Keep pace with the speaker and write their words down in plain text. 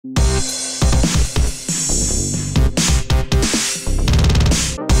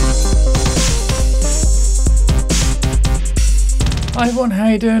Hi everyone, how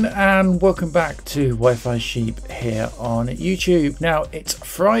you doing? And welcome back to Wi-Fi Sheep here on YouTube. Now it's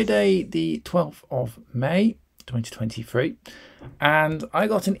Friday the 12th of May 2023 and I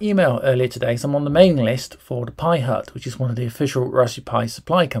got an email earlier today, so I'm on the mailing list for the Pi Hut, which is one of the official Raspberry Pi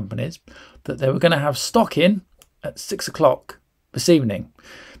supply companies, that they were going to have stock in at 6 o'clock this evening.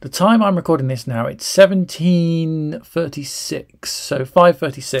 The time I'm recording this now, it's 17:36, so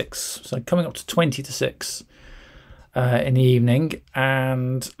 5:36, so coming up to 20 to 6 in the evening.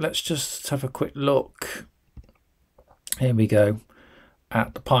 And let's just have a quick look. Here we go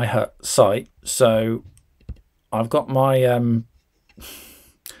at the Pi Hut site. So I've got my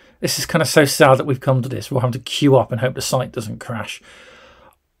this is kind of so sad that we've come to this. We'll have to queue up and hope the site doesn't crash.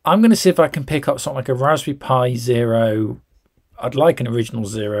 I'm going to see if I can pick up something like a Raspberry Pi Zero. I'd like an original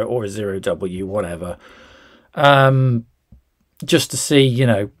Zero or a Zero W, whatever, just to see, you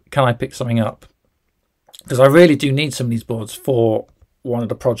know, can I pick something up, because I really do need some of these boards for one of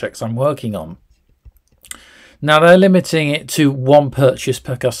the projects I'm working on. Now they're limiting it to one purchase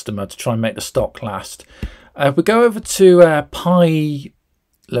per customer to try and make the stock last. If we go over to Pi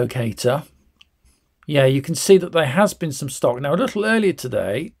Locator, yeah, you can see that there has been some stock. Now a little earlier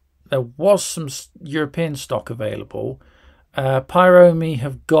today there was some European stock available. Pyromi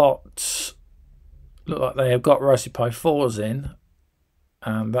have got, look like they have got Raspberry Pi 4s in,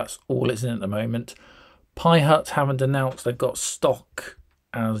 and that's all it's in at the moment. Pi Hut haven't announced they've got stock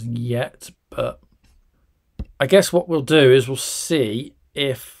as yet, but I guess what we'll do is we'll see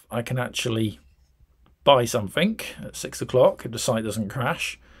if I can actually buy something at 6 o'clock if the site doesn't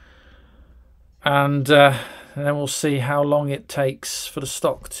crash, and then we'll see how long it takes for the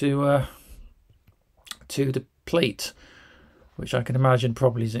stock to deplete, which I can imagine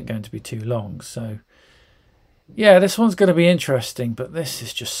probably isn't going to be too long. So yeah, this one's going to be interesting, but this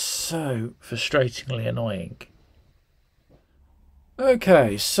is just so frustratingly annoying.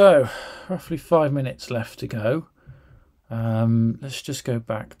 Okay, so roughly 5 minutes left to go. Let's just go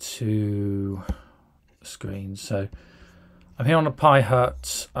back to the screen. So I'm here on a Pi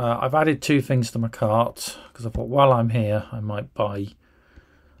Hut. I've added two things to my cart because I thought while I'm here I might buy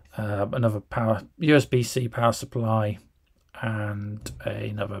another USB-C power supply and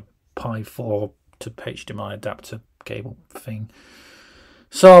another Pi 4 to HDMI adapter cable thing.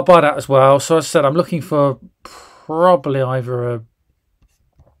 So I'll buy that as well. So as I said, I'm looking for probably either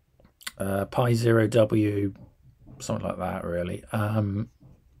a Pi Zero W, something like that really. I've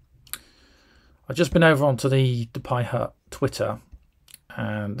just been over onto the Pi Hut Twitter,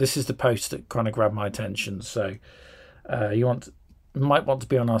 and this is the post that kind of grabbed my attention. So you might want to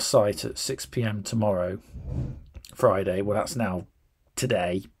be on our site at 6 PM tomorrow, Friday. Well, that's now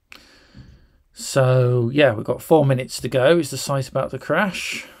today. So yeah, we've got 4 minutes to go. Is the site about to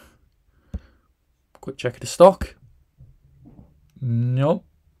crash? Quick check of the stock. Nope.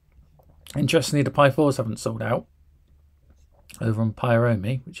 Interestingly, the Pi 4s haven't sold out over on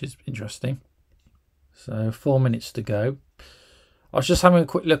Pyromi, which is interesting. So 4 minutes to go. I was just having a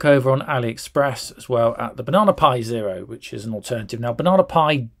quick look over on AliExpress as well at the Banana Pi Zero, which is an alternative. Now Banana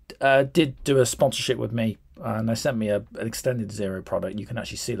Pi did do a sponsorship with me, and they sent me an extended Zero product. You can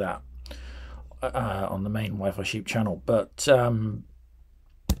actually see that on the main Wi-Fi Sheep channel. But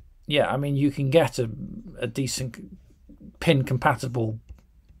yeah, I mean, you can get a decent pin compatible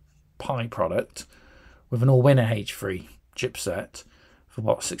Pi product with an all-winner H3 chipset for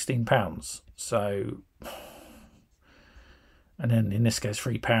what, £16. So, and then in this case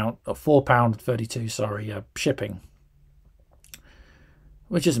 £3 or £4.32, sorry, shipping,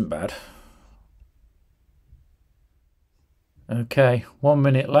 which isn't bad. Okay, 1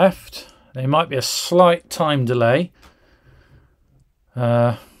 minute left. There might be a slight time delay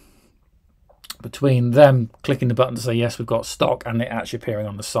between them clicking the button to say yes, we've got stock, and it actually appearing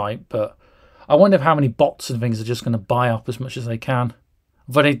on the site. But I wonder how many bots and things are just going to buy up as much as they can.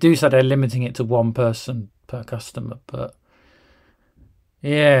 But they do say they're limiting it to one person per customer. But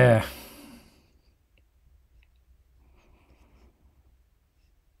yeah.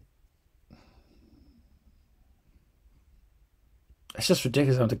 It's just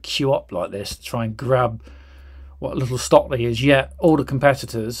ridiculous having to queue up like this to try and grab what little stock there is. Yet all the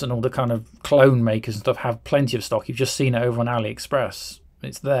competitors and all the kind of clone makers and stuff have plenty of stock. You've just seen it over on AliExpress.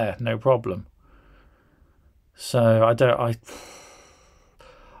 It's there, no problem. So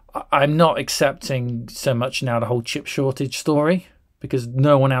I'm not accepting so much now the whole chip shortage story, because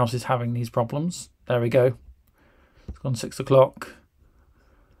no one else is having these problems. There we go. It's gone 6 o'clock.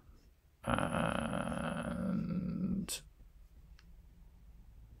 And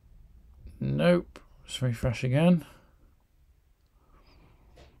nope. Let's refresh again.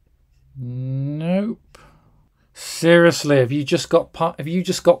 Nope. Seriously, have you just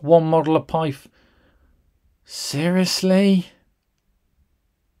got one model of Pi? Seriously?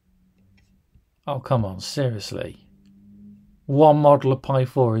 Oh, come on, seriously. One model of Pi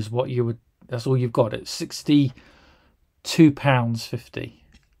 4 is what you would, that's all you've got. It's £62.50.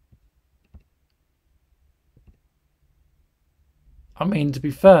 I mean, to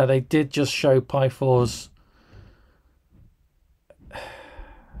be fair, they did just show Pi 4s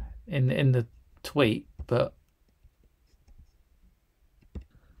in the tweet, but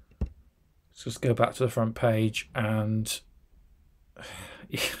let's just go back to the front page, and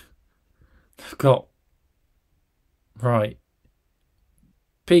they've got, right,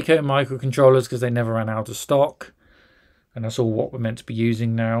 Pico microcontrollers because they never ran out of stock, and that's all what we're meant to be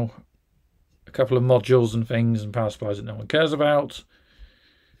using now. A couple of modules and things and power supplies that no one cares about.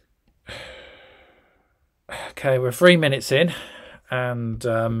 Okay, we're 3 minutes in, and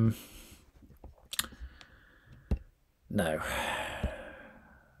no.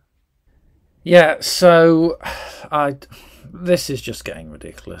 Yeah, so this is just getting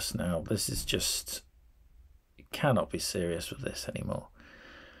ridiculous now. This is just, you cannot be serious with this anymore.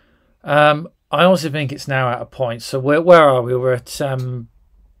 I also think it's now at a point. So where are we? We're at we're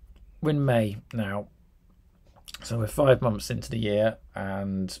in May now, so we're 5 months into the year,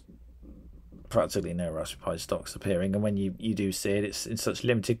 and practically no Raspberry Pi stocks appearing. And when you do see it, it's in such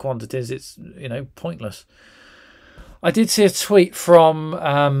limited quantities. It's, you know, pointless. I did see a tweet from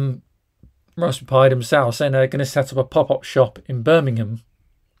Raspberry Pi themselves saying they're going to set up a pop-up shop in Birmingham.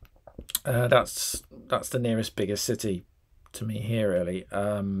 That's the nearest biggest city to me here, really.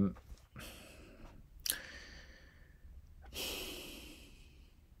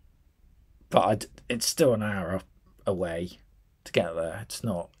 But it's still an hour away to get there. It's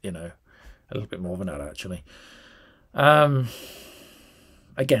not, you know, a little bit more than that, actually. Again,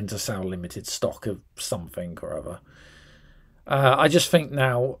 to sell limited stock of something or other. I just think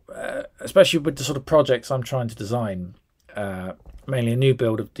now, especially with the sort of projects I'm trying to design, mainly a new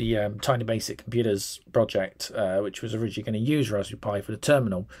build of the Tiny Basic Computers project, which was originally going to use Raspberry Pi for the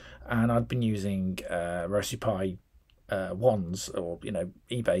terminal, and I'd been using Raspberry Pi ones, or, you know,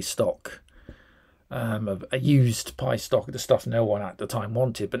 eBay stock, a used Pi stock, the stuff no one at the time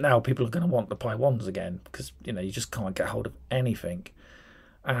wanted. But now people are going to want the Pi ones again, because, you know, you just can't get hold of anything.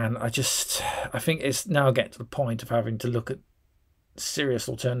 And I think it's now getting to the point of having to look at serious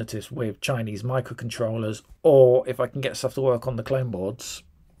alternatives with Chinese microcontrollers, or if I can get stuff to work on the clone boards,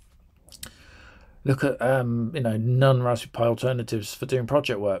 look at you know, non-Raspberry Pi alternatives for doing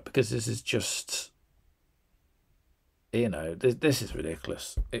project work, because this is just, you know, this is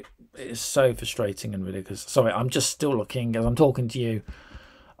ridiculous. It is so frustrating and ridiculous. Sorry, I'm just still looking, as I'm talking to you,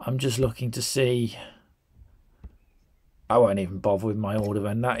 I'm just looking to see. I won't even bother with my order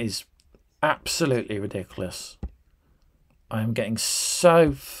then. That is absolutely ridiculous. I am getting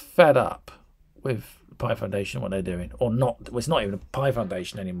so fed up with Pi Foundation, what they're doing. Or not, well, it's not even a Pi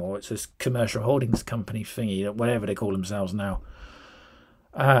Foundation anymore. It's this commercial holdings company thingy, whatever they call themselves now.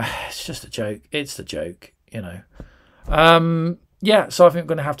 It's just a joke. It's a joke, you know. Yeah, so I think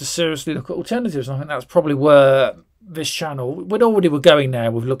we're going to have to seriously look at alternatives. And I think that's probably where this channel, we're going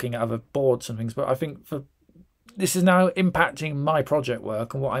there with looking at other boards and things. But I think this is now impacting my project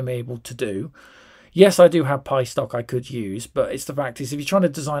work and what I'm able to do. Yes, I do have Pi stock I could use, but it's the fact is, if you're trying to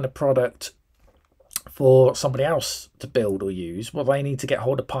design a product for somebody else to build or use, well, they need to get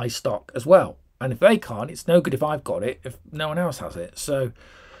hold of Pi stock as well. And if they can't, it's no good if I've got it, if no one else has it. So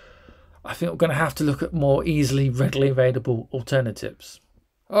I think we're going to have to look at more easily, readily available alternatives.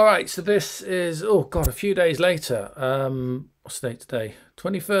 All right, so this is, oh God, a few days later. What's the date today?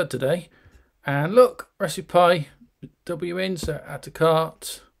 23rd today. And look, Raspberry Pi W in, so add to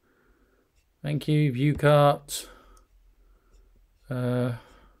cart. Thank you, view cart.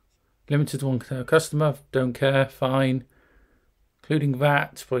 Limited one customer, don't care, fine. Including VAT,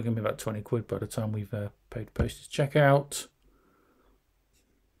 it's probably going to be about 20 quid by the time we've paid postage checkout.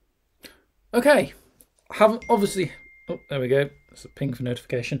 Okay, haven't obviously, oh, there we go, that's a ping for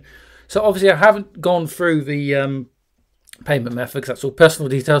notification. So obviously I haven't gone through the payment method, because that's all personal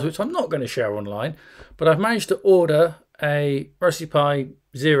details, which I'm not going to share online. But I've managed to order a Raspberry Pi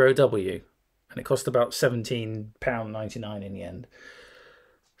 0W, and it cost about £17.99 in the end.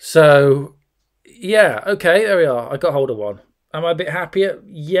 So yeah, okay, there we are. I got hold of one. Am I a bit happier?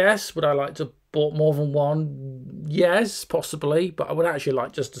 Yes. Would I like to have bought more than one? Yes, possibly. But I would actually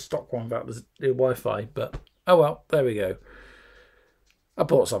like just a stock one without the Wi-Fi. But oh well, there we go. I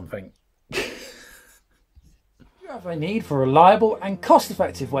bought something. You have a need for reliable and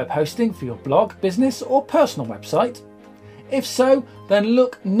cost-effective web hosting for your blog, business or personal website? If so, then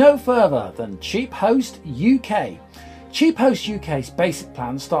look no further than CheapHostUK. CheapHostUK's basic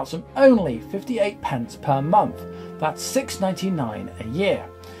plan starts from only 58p per month. That's £6.99 a year.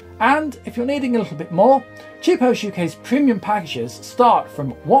 And if you're needing a little bit more, CheapHostUK's premium packages start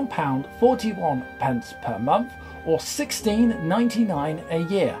from £1.41 per month or £16.99 a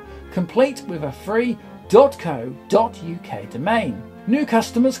year, complete with a free .co.uk domain. New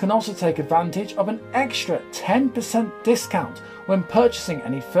customers can also take advantage of an extra 10% discount when purchasing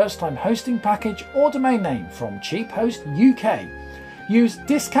any first-time hosting package or domain name from CheapHostUK. Use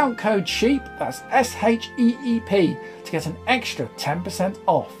discount code SHEEP, that's SHEEP, to get an extra 10%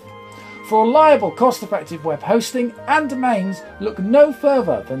 off. For reliable, cost-effective web hosting and domains, look no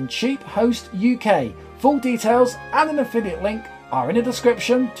further than CheapHostUK. Full details and an affiliate link are in the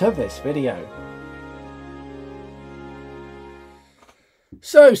description to this video.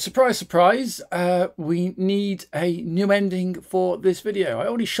 So, surprise, surprise, we need a new ending for this video. I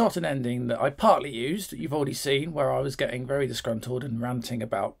already shot an ending that I partly used, that you've already seen, where I was getting very disgruntled and ranting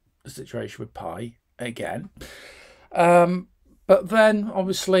about the situation with Pi again. But then,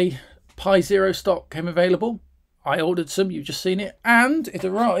 obviously, Pi Zero stock came available. I ordered some, you've just seen it, and it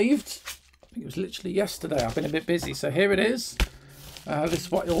arrived, I think it was literally yesterday. I've been a bit busy, so here it is. This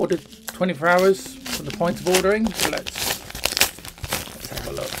is what I ordered 24 hours from the point of ordering, so let's have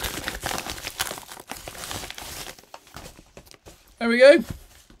a look. There we go.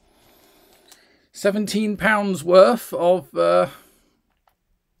 £17 worth of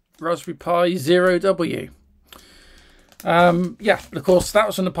Raspberry Pi 0W. Yeah, of course that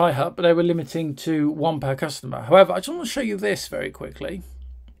was on the Pi Hub, but they were limiting to one per customer. However, I just want to show you this very quickly.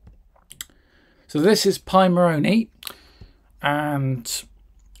 So this is Pi Moroni, and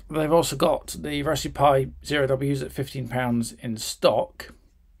they've also got the Raspberry Pi 0Ws at £15 in stock.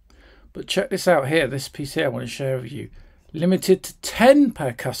 But check this out here, this piece here I want to share with you. Limited to 10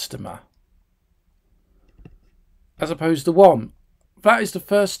 per customer, as opposed to 1. That is the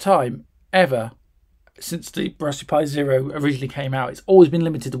first time ever since the Raspberry Pi Zero originally came out. It's always been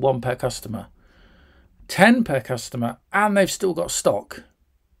limited to 1 per customer. 10 per customer, and they've still got stock.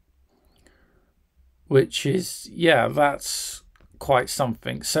 Which is, yeah, that's quite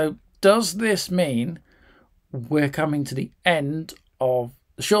something. So does this mean we're coming to the end of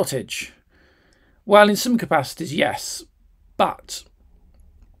the shortage? Well, in some capacities, yes. But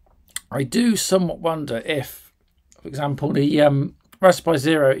I do somewhat wonder if, for example, the Raspberry Pi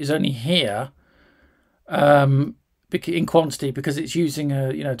Zero is only here in quantity because it's using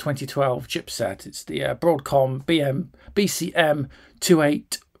a 2012 chipset. It's the Broadcom BCM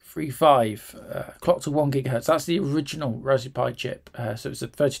 2835 clocked to 1 GHz. That's the original Raspberry Pi chip. So it's a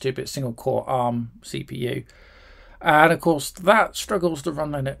 32-bit single core ARM CPU. And of course that struggles to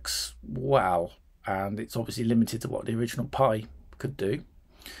run Linux well, and it's obviously limited to what the original Pi could do.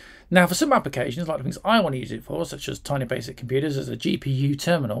 Now for some applications, like the things I want to use it for, such as tiny basic computers as a GPU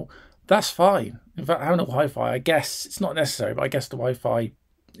terminal, that's fine. In fact, having a Wi-Fi, I guess it's not necessary, but I guess the Wi-Fi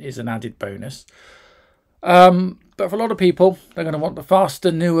is an added bonus. But for a lot of people, they're going to want the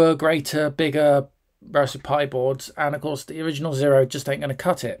faster, newer, greater, bigger Raspberry Pi boards, and of course the original Zero just ain't going to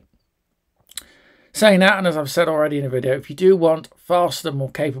cut it. Saying that, and as I've said already in the video, if you do want faster,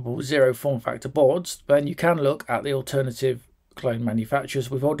 more capable Zero form factor boards, then you can look at the alternative clone manufacturers.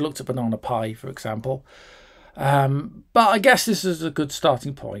 We've already looked at Banana Pi, for example. But I guess this is a good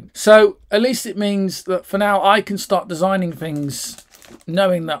starting point. So at least it means that for now I can start designing things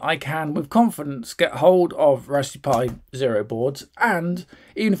knowing that I can, with confidence, get hold of Raspberry Pi Zero boards, and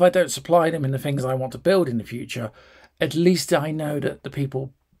even if I don't supply them in the things I want to build in the future, at least I know that the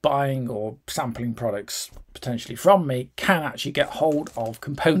people buying or sampling products potentially from me can actually get hold of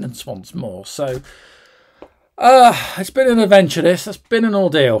components once more. So it's been an adventure, this. It's been an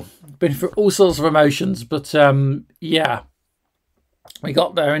ordeal. Been through all sorts of emotions, but yeah, we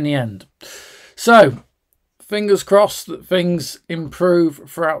got there in the end. So fingers crossed that things improve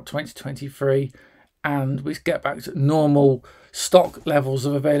throughout 2023 and we get back to normal stock levels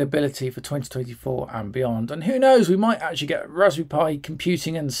of availability for 2024 and beyond. And who knows, we might actually get Raspberry Pi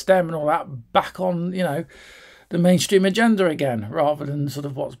computing and STEM and all that back on, the mainstream agenda again, rather than sort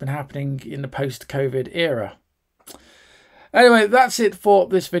of what's been happening in the post-COVID era. Anyway, that's it for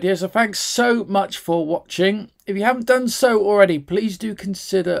this video. So thanks so much for watching. If you haven't done so already, please do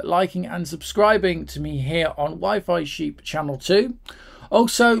consider liking and subscribing to me here on Wi-Fi Sheep Channel 2.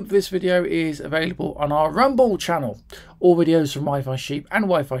 Also, this video is available on our Rumble channel. All videos from Wi-Fi Sheep and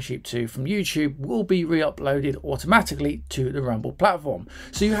Wi-Fi Sheep 2 from YouTube will be re-uploaded automatically to the Rumble platform.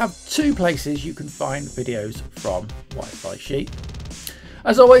 So you have 2 places you can find videos from Wi-Fi Sheep.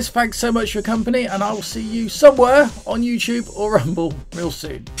 As always, thanks so much for your company, and I will see you somewhere on YouTube or Rumble real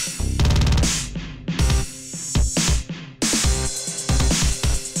soon.